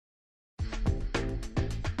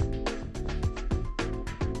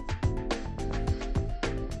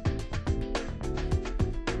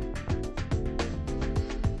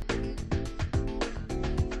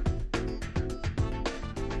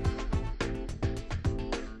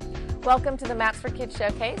Welcome to the Maps for Kids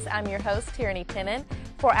Showcase. I'm your host, Tierney Tinnin.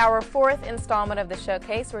 For our fourth installment of the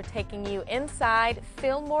showcase, we're taking you inside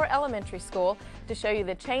Fillmore Elementary School to show you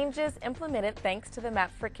the changes implemented thanks to the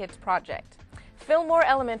Maps for Kids project. Fillmore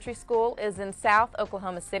Elementary School is in South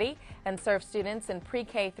Oklahoma City and serves students in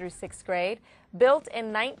pre-K through 6th grade. Built in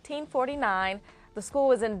 1949, the school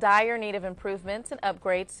was in dire need of improvements and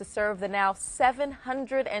upgrades to serve the now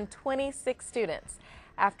 726 students.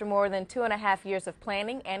 After more than 2.5 years of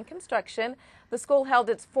planning and construction, the school held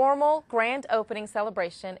its formal grand opening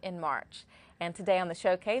celebration in March. And today on the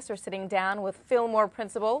showcase, we're sitting down with Fillmore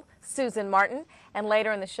Principal Susan Martin, and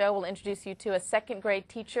later in the show we'll introduce you to a 2nd grade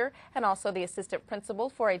teacher and also the assistant principal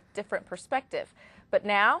for a different perspective. But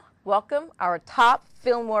now, welcome our top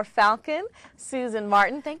Fillmore Falcon, Susan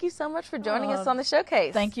Martin. Thank you so much for joining us on the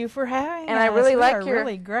showcase. Thank you for having us. And I really like your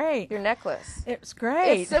really great. Your necklace. It's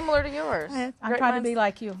great. It's similar to yours. I'm trying to be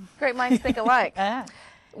like you. Great minds think alike.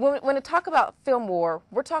 When we talk about Fillmore,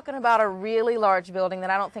 we're talking about a really large building that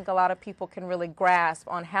I don't think a lot of people can really grasp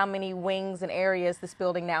on how many wings and areas this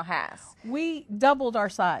building now has. We doubled our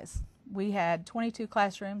size. We had 22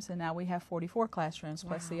 classrooms and now we have 44 classrooms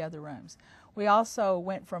plus the other rooms. We also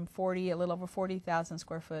went from a little over 40,000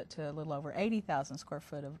 square foot to a little over 80,000 square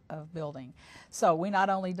foot of building. So we not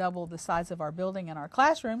only doubled the size of our building and our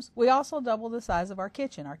classrooms, we also doubled the size of our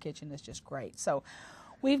kitchen. Our kitchen is just great. So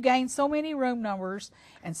we've gained so many room numbers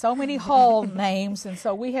and so many hall names, and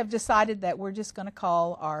so we have decided that we're just going to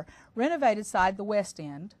call our renovated side the West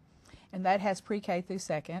End, and that has pre-K through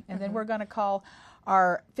 2nd, and then we're going to call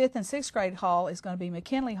our 5th and 6th grade hall is going to be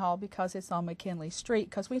McKinley Hall because it's on McKinley Street,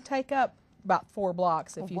 because we take up about 4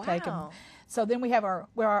 blocks if you take them. So then we have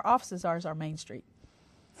where our offices are is our Main Street.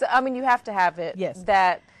 So, I mean, you have to have it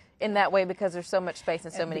in that way because there's so much space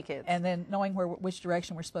and so many kids. And then knowing which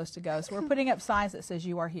direction we're supposed to go. So we're putting up signs that says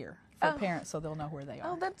you are here for parents so they'll know where they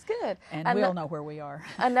are. Oh, that's good. And we'll know where we are.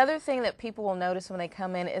 Another thing that people will notice when they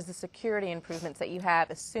come in is the security improvements that you have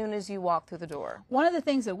as soon as you walk through the door. One of the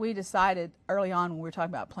things that we decided early on when we were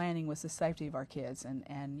talking about planning was the safety of our kids.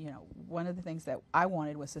 And you know, one of the things that I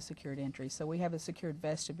wanted was the secured entry. So we have a secured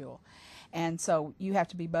vestibule. And so you have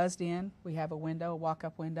to be buzzed in. We have a window, a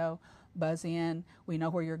walk-up window. Buzz in, we know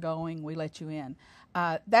where you're going, we let you in.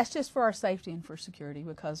 That's just for our safety and for security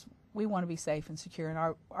because we want to be safe and secure. In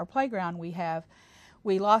our playground, we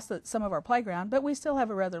lost some of our playground, but we still have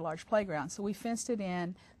a rather large playground. So we fenced it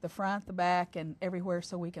in, the front, the back, and everywhere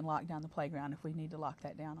so we can lock down the playground if we need to lock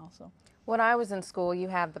that down also. When I was in school, you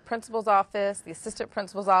have the principal's office, the assistant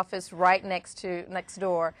principal's office right next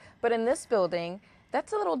door. But in this building,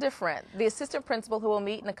 that's a little different. The assistant principal, who will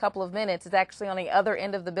meet in a couple of minutes, is actually on the other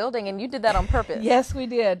end of the building, and you did that on purpose. Yes, we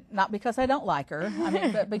did. Not because I don't like her,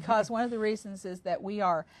 but because one of the reasons is that we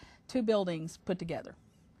are 2 buildings put together.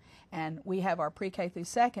 And we have our pre-K through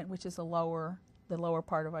 2nd, which is the lower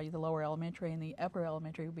part of the lower elementary, and the upper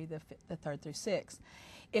elementary would be the 3rd through 6th.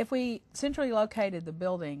 If we centrally located the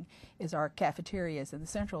building is our cafeterias in the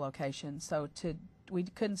central location, so we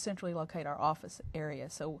couldn't centrally locate our office area.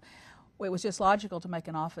 So it was just logical to make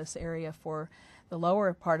an office area for the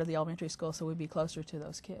lower part of the elementary school so we'd be closer to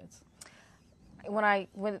those kids. When I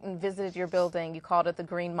went and visited your building, you called it the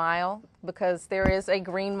Green Mile because there is a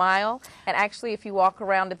Green Mile. And actually, if you walk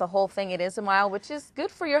around the whole thing, it is a mile, which is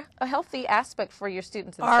good for a healthy aspect for your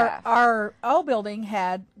students and staff. Our old building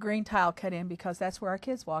had green tile cut in because that's where our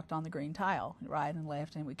kids walked on the green tile, right and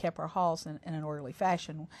left, and we kept our halls in an orderly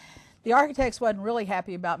fashion. The architects wasn't really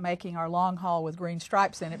happy about making our long hall with green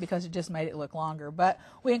stripes in it because it just made it look longer. But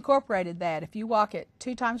we incorporated that. If you walk it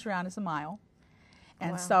 2 times around, it's a mile.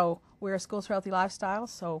 And so we're a Schools for Healthy Lifestyle,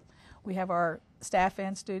 so we have our staff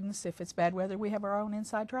and students. If it's bad weather, we have our own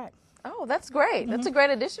inside track. Oh, that's great. That's a great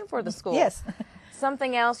addition for the school. Yes.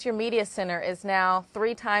 Something else, your media center is now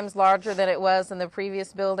 3 times larger than it was in the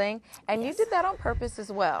previous building. And you did that on purpose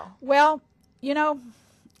as well. Well, you know,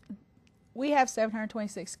 we have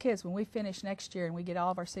 726 kids. When we finish next year and we get all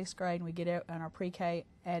of our 6th grade and we get our pre-K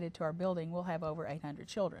added to our building, we'll have over 800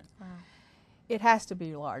 children. Wow. It has to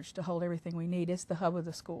be large to hold everything we need. It's the hub of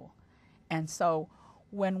the school. And so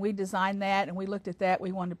when we designed that and we looked at that,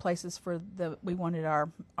 we wanted places we wanted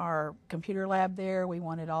our computer lab there. We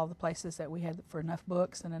wanted all the places that we had for enough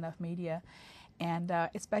books and enough media. And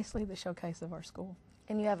it's basically the showcase of our school.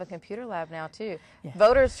 And you have a computer lab now, too. Yeah.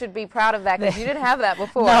 Voters should be proud of that because you didn't have that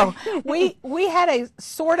before. No, we had a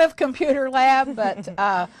sort of computer lab,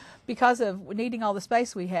 but because of needing all the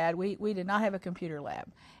space we had, we did not have a computer lab.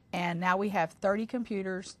 And now we have 30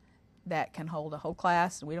 computers that can hold a whole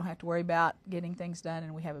class, and we don't have to worry about getting things done,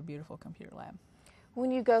 and we have a beautiful computer lab. When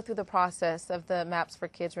you go through the process of the Maps for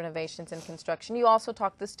Kids renovations and construction, you also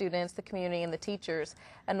talk to the students, the community, and the teachers.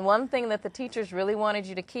 And one thing that the teachers really wanted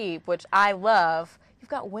you to keep, which I love, you've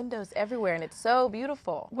got windows everywhere, and it's so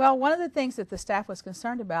beautiful. Well, one of the things that the staff was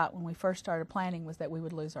concerned about when we first started planning was that we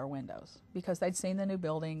would lose our windows, because they'd seen the new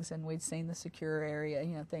buildings and we'd seen the secure area,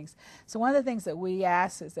 you know, things. So one of the things that we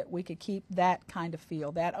asked is that we could keep that kind of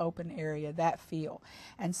feel, that open area, that feel.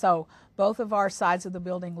 And so both of our sides of the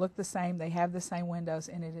building look the same. They have the same windows,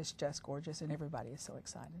 and it is just gorgeous, and everybody is so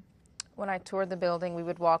excited. When I toured the building, we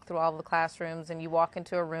would walk through all of the classrooms, and you walk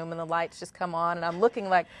into a room and the lights just come on, and I'm looking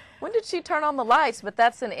like, when did she turn on the lights? But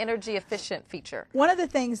that's an energy efficient feature. One of the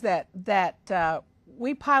things that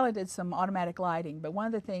we piloted some automatic lighting, but one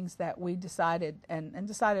of the things that we decided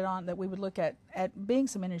decided on that we would look at being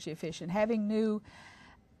some energy efficient, having new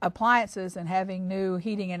appliances and having new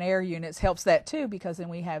heating and air units helps that too, because then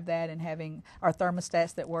we have that, and having our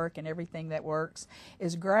thermostats that work and everything that works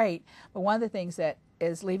is great. But one of the things that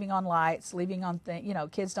is leaving on lights, leaving on you know,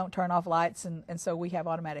 kids don't turn off lights, and so we have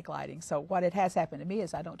automatic lighting. So what it has happened to me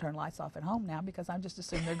is I don't turn lights off at home now, because I'm just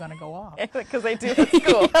assuming they're going to go off. Because they do at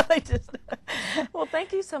school. Yeah, they just Well,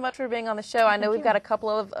 thank you so much for being on the show. I know we've got a couple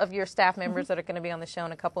of your staff members that are going to be on the show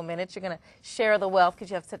in a couple minutes. You're going to share the wealth because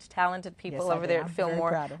you have such talented people over there at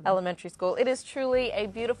Fillmore Elementary School. It is truly a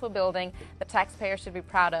beautiful building that taxpayers should be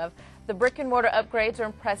proud of. The brick and mortar upgrades are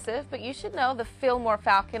impressive, but you should know the Fillmore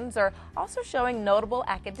Falcons are also showing notable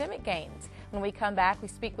academic gains. When we come back, we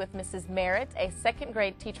speak with Mrs. Merritt, a second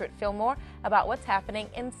grade teacher at Fillmore, about what's happening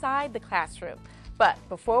inside the classroom. But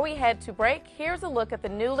before we head to break, here's a look at the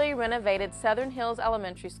newly renovated Southern Hills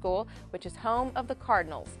Elementary School, which is home of the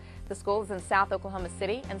Cardinals. The school is in South Oklahoma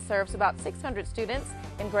City and serves about 600 students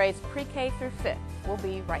in grades pre-K through 5th. We'll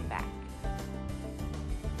be right back.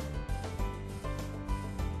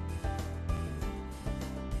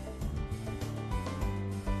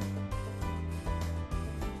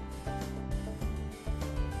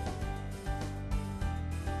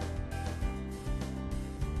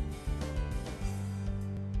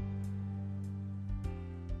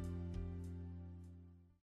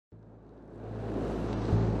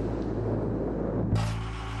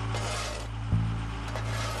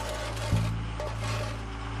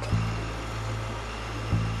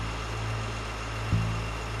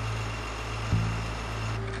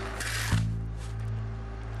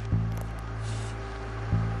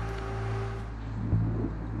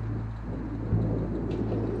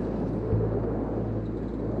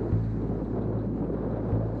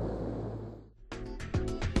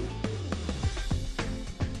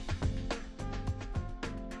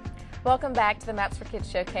 Welcome back to the Maps for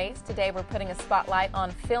Kids Showcase. Today we're putting a spotlight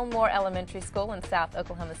on Fillmore Elementary School in South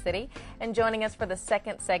Oklahoma City. And joining us for the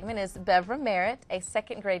second segment is Bevra Merritt, a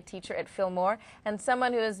second grade teacher at Fillmore and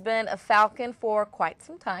someone who has been a Falcon for quite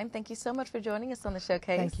some time. Thank you so much for joining us on the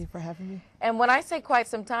showcase. Thank you for having me. And when I say quite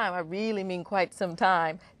some time, I really mean quite some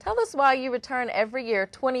time. Tell us why you return every year,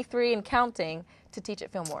 23 and counting, to teach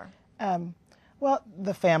at Fillmore. Well,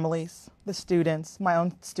 the families, the students, my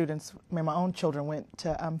own children went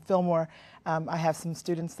to Fillmore. I have some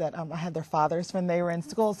students that I had their fathers when they were in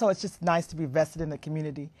school, so it's just nice to be vested in the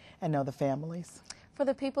community and know the families. For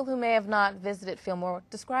the people who may have not visited Fillmore,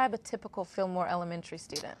 describe a typical Fillmore elementary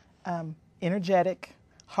student. Energetic,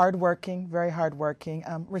 hardworking, very hardworking,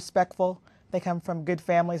 respectful. They come from good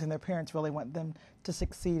families and their parents really want them to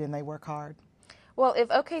succeed, and they work hard. Well, if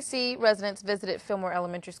OKC residents visited Fillmore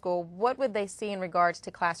Elementary School, what would they see in regards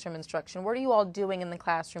to classroom instruction? What are you all doing in the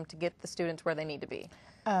classroom to get the students where they need to be?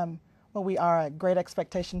 Well, we are a Great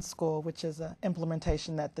Expectations School, which is an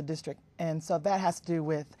implementation at the district. And so that has to do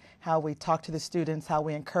with how we talk to the students, how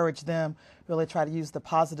we encourage them, really try to use the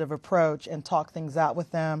positive approach and talk things out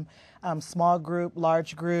with them. Small group,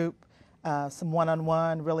 large group, some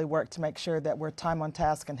one-on-one, really work to make sure that we're time on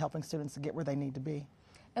task and helping students to get where they need to be.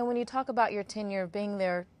 And when you talk about your tenure of being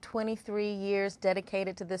there, 23 years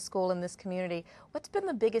dedicated to this school and this community, what's been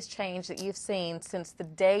the biggest change that you've seen since the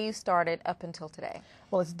day you started up until today?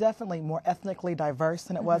 Well, it's definitely more ethnically diverse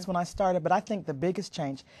than it was when I started, but I think the biggest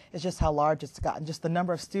change is just how large it's gotten, just the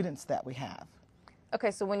number of students that we have. Okay,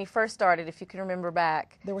 so when you first started, if you can remember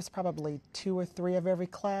back, there was probably 2 or 3 of every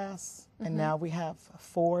class, and now we have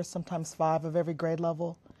 4, sometimes 5 of every grade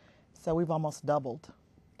level. So we've almost doubled.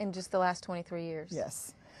 In just the last 23 years?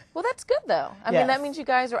 Yes. Well, that's good, though. I mean, that means you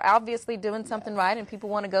guys are obviously doing something right and people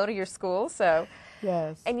want to go to your school. So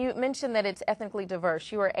Yes. And you mentioned that it's ethnically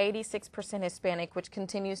diverse. You are 86% Hispanic, which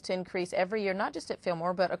continues to increase every year, not just at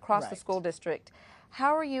Fillmore, but across the school district.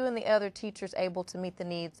 How are you and the other teachers able to meet the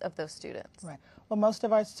needs of those students? Right. Well, most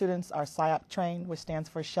of our students are SIOP trained, which stands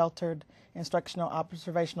for Sheltered Instructional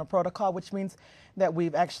Observational Protocol, which means that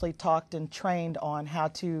we've actually talked and trained on how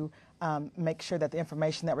to make sure that the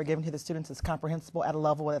information that we're giving to the students is comprehensible at a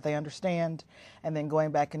level that they understand, and then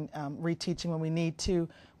going back and reteaching when we need to.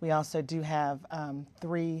 We also do have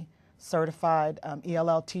 3 certified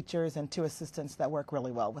ELL teachers and 2 assistants that work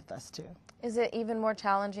really well with us too. Is it even more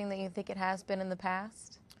challenging than you think it has been in the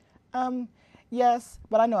past? Yes,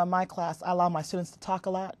 but I know in my class I allow my students to talk a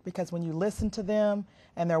lot, because when you listen to them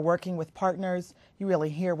and they're working with partners, you really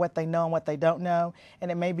hear what they know and what they don't know, and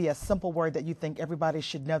it may be a simple word that you think everybody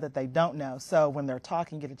should know that they don't know. So when they're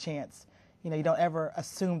talking, you get a chance. You don't ever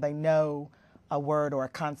assume they know a word or a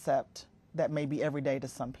concept that may be everyday to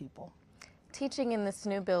some people. Teaching in this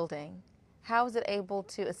new building, how is it able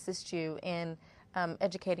to assist you in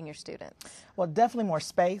educating your students? Well, definitely more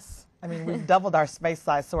space. I mean, we've doubled our space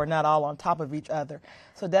size, so we're not all on top of each other.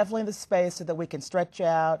 So definitely the space so that we can stretch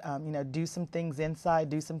out, do some things inside,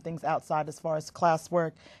 do some things outside as far as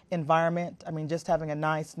classwork, environment. I mean, just having a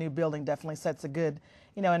nice new building definitely sets a good,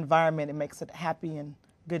 environment. It makes it happy and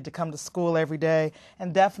good to come to school every day.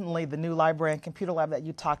 And definitely the new library and computer lab that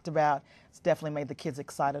you talked about, it's definitely made the kids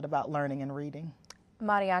excited about learning and reading.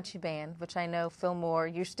 Mariachi band, which I know Fillmore,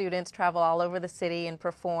 your students travel all over the city and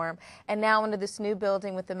perform. And now into this new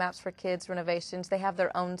building with the Maps for Kids renovations, they have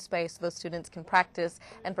their own space so those students can practice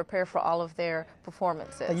and prepare for all of their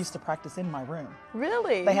performances. They used to practice in my room.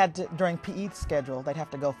 Really? They had to, during PE schedule, they'd have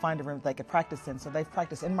to go find a room that they could practice in. So they've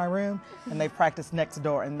practiced in my room and they've practiced next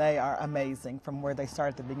door, and they are amazing from where they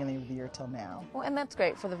started at the beginning of the year till now. Well, and that's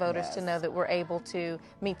great for the voters Yes. to know that we're able to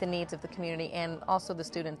meet the needs of the community and also the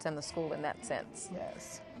students and the school in that sense. Yes.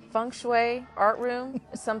 Feng Shui art room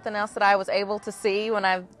is something else that I was able to see when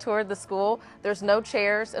I toured the school. There's no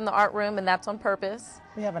chairs in the art room, and that's on purpose.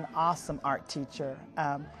 We have an awesome art teacher,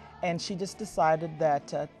 and she just decided that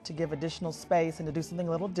to give additional space and to do something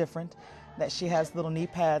a little different, that she has little knee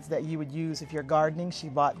pads that you would use if you're gardening. She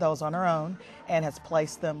bought those on her own and has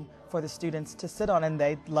placed them for the students to sit on, and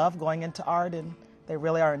they love going into art, and they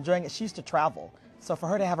really are enjoying it. She used to travel. So for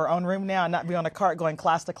her to have her own room now and not be on a cart going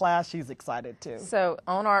class to class, she's excited too. So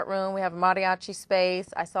own art room, we have a mariachi space.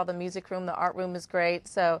 I saw the music room, the art room is great.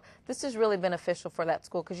 So this is really beneficial for that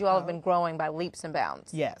school because you all have been growing by leaps and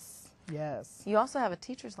bounds. Yes, yes. You also have a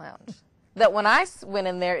teacher's lounge. That when I went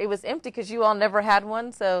in there, it was empty because you all never had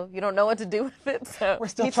one, so you don't know what to do with it. So We're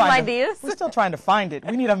still need some trying ideas. We're still trying to find it.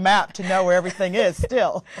 We need a map to know where everything is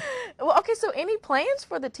still. Well, okay, so any plans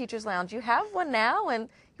for the teacher's lounge? You have one now, and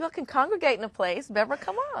you all can congregate in a place. Beverly,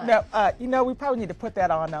 come on. No, we probably need to put that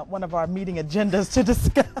on one of our meeting agendas to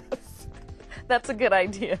discuss. That's a good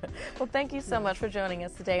idea. Well, thank you so much for joining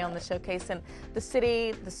us today on the showcase. And the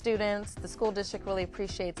city, the students, the school district really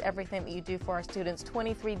appreciates everything that you do for our students.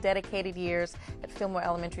 23 dedicated years at Fillmore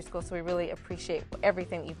Elementary School, so we really appreciate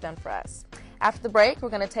everything that you've done for us. After the break, we're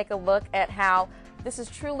going to take a look at how this is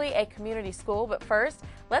truly a community school. But first,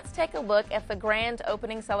 let's take a look at the grand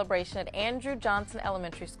opening celebration at Andrew Johnson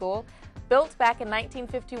Elementary School. Built back in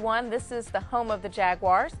 1951, this is the home of the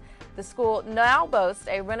Jaguars. The school now boasts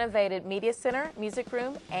a renovated media center, music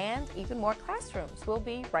room, and even more classrooms. We'll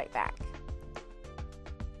be right back.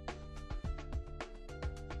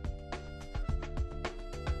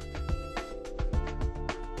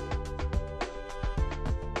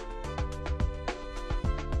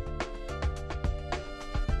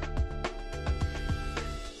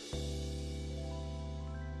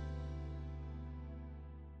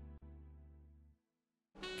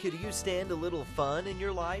 Could you stand a little fun in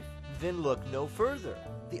your life? Then look no further.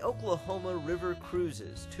 The Oklahoma River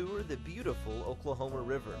Cruises tour the beautiful Oklahoma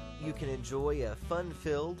River. You can enjoy a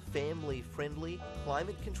fun-filled, family-friendly,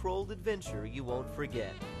 climate-controlled adventure you won't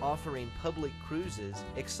forget, offering public cruises,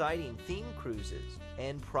 exciting theme cruises,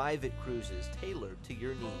 and private cruises tailored to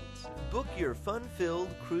your needs. Book your fun-filled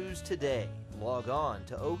cruise today. Log on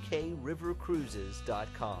to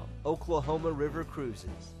okrivercruises.com. Oklahoma River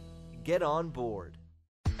Cruises. Get on board.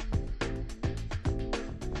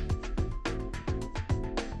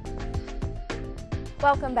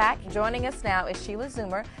 Welcome back. Joining us now is Sheila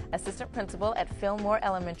Zoomer, Assistant Principal at Fillmore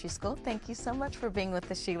Elementary School. Thank you so much for being with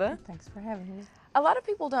us, Sheila. Thanks for having me. A lot of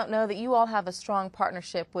people don't know that you all have a strong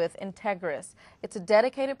partnership with Integris. It's a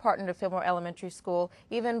dedicated partner to Fillmore Elementary School,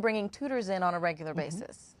 even bringing tutors in on a regular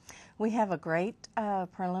basis. We have a great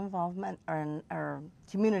parental involvement or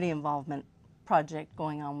community involvement project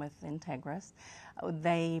going on with Integris.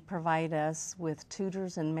 They provide us with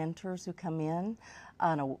tutors and mentors who come in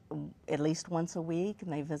on at least once a week,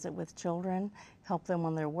 and they visit with children, help them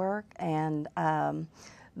on their work, and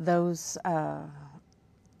those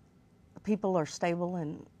people are stable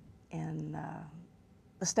and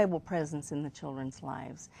a stable presence in the children's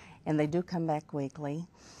lives. And they do come back weekly,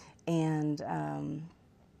 and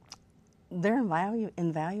they're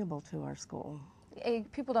invaluable to our school.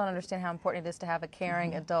 People don't understand how important it is to have a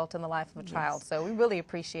caring adult in the life of a child, so we really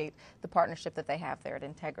appreciate the partnership that they have there at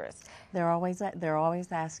Integris. They're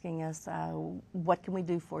always asking us, what can we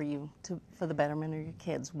do for you for the betterment of your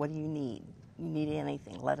kids? What do you need? You need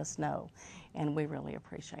anything, let us know. And we really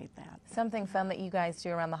appreciate that. Something fun that you guys do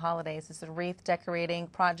around the holidays is a wreath decorating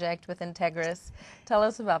project with Integris. Tell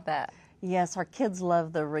us about that. Yes, our kids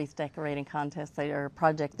love the wreath decorating contest or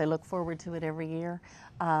project. They look forward to it every year.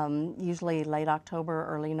 Usually late October,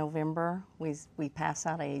 early November, we pass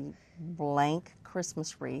out a blank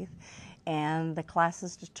Christmas wreath, and the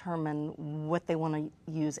classes determine what they want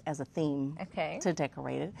to use as a theme to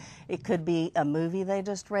decorate it. It could be a movie they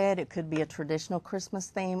just read, it could be a traditional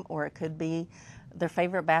Christmas theme, or it could be their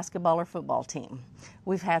favorite basketball or football team.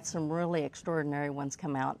 We've had some really extraordinary ones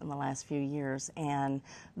come out in the last few years, and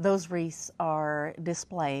those wreaths are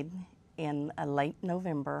displayed in late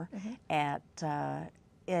November at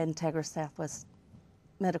Integris Southwest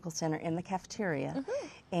Medical Center in the cafeteria,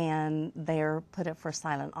 and they're put up for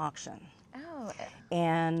silent auction. Oh.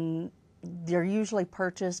 And they're usually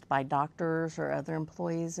purchased by doctors or other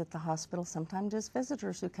employees at the hospital, sometimes just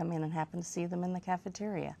visitors who come in and happen to see them in the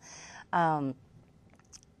cafeteria.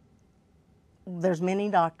 There's many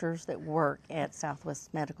doctors that work at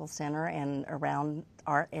Southwest Medical Center and around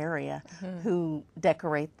our area who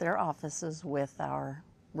decorate their offices with our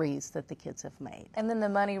wreaths that the kids have made. And then the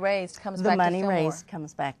money raised comes back to Fillmore. The money raised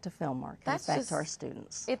comes back to Fillmore, comes back to our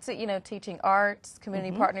students. It's, teaching arts,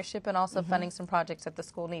 community partnership, and also funding some projects that the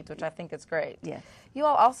school needs, which I think is great. Yes. You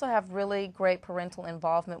all also have really great parental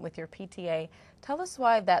involvement with your PTA. Tell us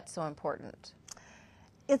why that's so important.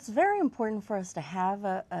 It's very important for us to have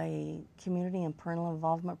a community and parental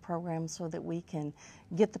involvement program so that we can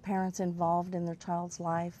get the parents involved in their child's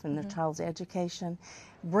life and their child's education,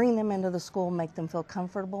 bring them into the school, make them feel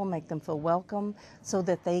comfortable, make them feel welcome, so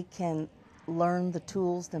that they can learn the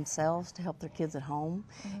tools themselves to help their kids at home.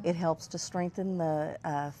 It helps to strengthen the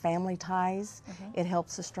family ties. It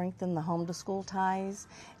helps to strengthen the home-to-school ties,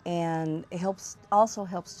 and it also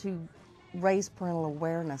helps to raise parental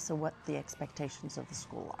awareness of what the expectations of the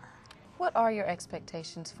school are. What are your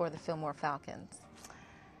expectations for the Fillmore Falcons?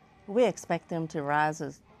 We expect them to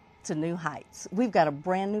rise to new heights. We've got a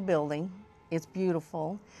brand new building. It's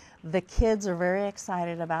beautiful. The kids are very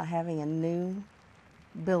excited about having a new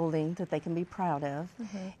building that they can be proud of,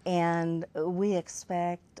 and we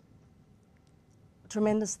expect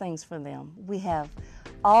tremendous things for them. We have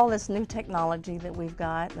all this new technology that we've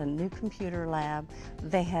got, a new computer lab.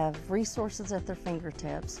 They have resources at their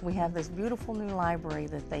fingertips. We have this beautiful new library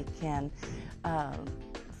that they can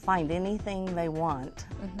find anything they want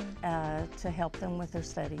to help them with their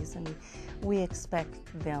studies, and we expect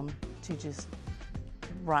them to just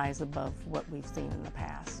rise above what we've seen in the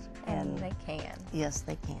past. And they can. Yes,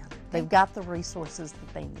 they can. They've got the resources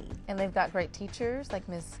that they need. And they've got great teachers like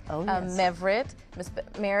Ms. Meveritt, Ms.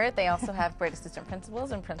 Merritt. They also have great assistant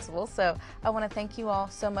principals and principals. So I want to thank you all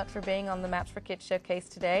so much for being on the Maps for Kids showcase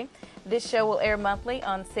today. This show will air monthly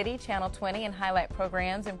on City Channel 20 and highlight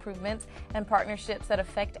programs, improvements, and partnerships that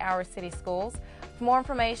affect our city schools. For more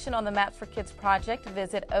information on the Maps for Kids project,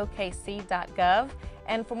 visit okc.gov.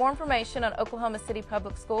 And for more information on Oklahoma City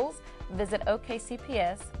Public Schools, visit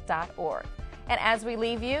okcps.org. And as we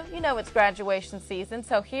leave you, you know it's graduation season,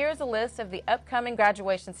 so here's a list of the upcoming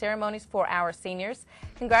graduation ceremonies for our seniors.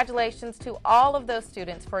 Congratulations to all of those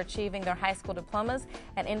students for achieving their high school diplomas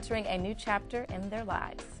and entering a new chapter in their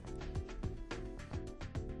lives.